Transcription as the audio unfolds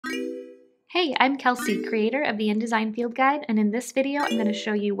Hey, I'm Kelsey, creator of the InDesign Field Guide, and in this video I'm going to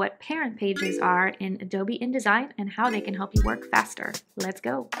show you what parent pages are in Adobe InDesign and how they can help you work faster. Let's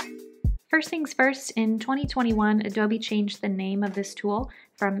go! First things first, in 2021, Adobe changed the name of this tool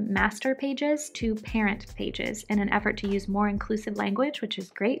from Master Pages to Parent Pages in an effort to use more inclusive language, which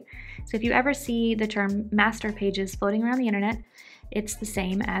is great. So if you ever see the term Master Pages floating around the internet, it's the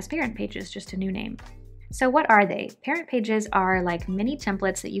same as Parent Pages, just a new name. So what are they? Parent pages are like mini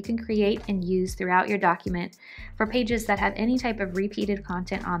templates that you can create and use throughout your document for pages that have any type of repeated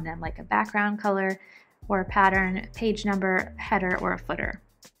content on them, like a background color or a pattern, page number, header, or a footer.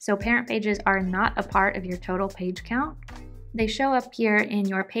 So parent pages are not a part of your total page count. They show up here in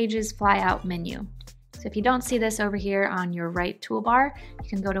your Pages flyout menu. So if you don't see this over here on your right toolbar, you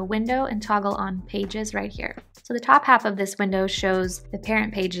can go to Window and toggle on Pages right here. So the top half of this window shows the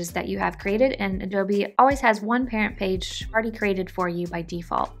parent pages that you have created, and Adobe always has one parent page already created for you by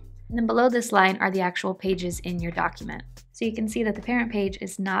default. And then below this line are the actual pages in your document. So you can see that the parent page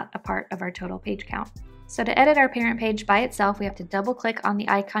is not a part of our total page count. So to edit our parent page by itself, we have to double click on the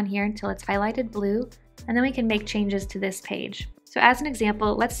icon here until it's highlighted blue, and then we can make changes to this page. So as an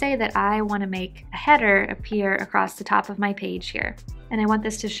example, let's say that I want to make a header appear across the top of my page here, and I want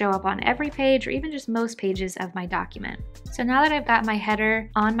this to show up on every page or even just most pages of my document. So now that I've got my header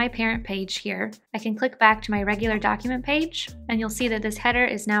on my parent page here, I can click back to my regular document page, and you'll see that this header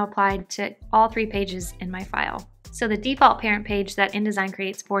is now applied to all 3 pages in my file. So the default parent page that InDesign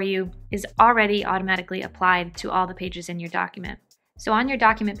creates for you is already automatically applied to all the pages in your document. So on your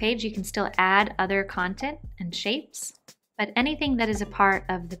document page, you can still add other content and shapes, but anything that is a part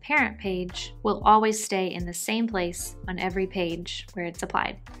of the parent page will always stay in the same place on every page where it's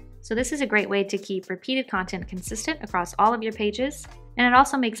applied. So this is a great way to keep repeated content consistent across all of your pages, and it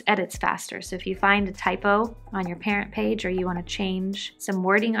also makes edits faster. So if you find a typo on your parent page or you want to change some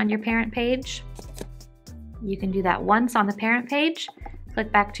wording on your parent page, you can do that once on the parent page,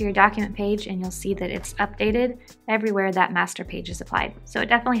 click back to your document page, and you'll see that it's updated everywhere that master page is applied. So it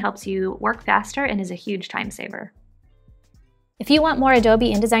definitely helps you work faster and is a huge time saver. If you want more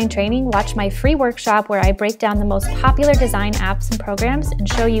Adobe InDesign training, watch my free workshop where I break down the most popular design apps and programs and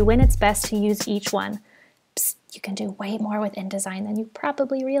show you when it's best to use each one. Psst, you can do way more with InDesign than you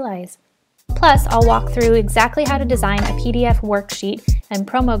probably realize. Plus, I'll walk through exactly how to design a PDF worksheet and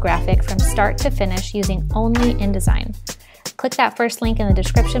promo graphic from start to finish using only InDesign. Click that first link in the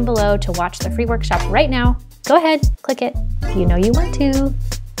description below to watch the free workshop right now. Go ahead, click it. You know you want to.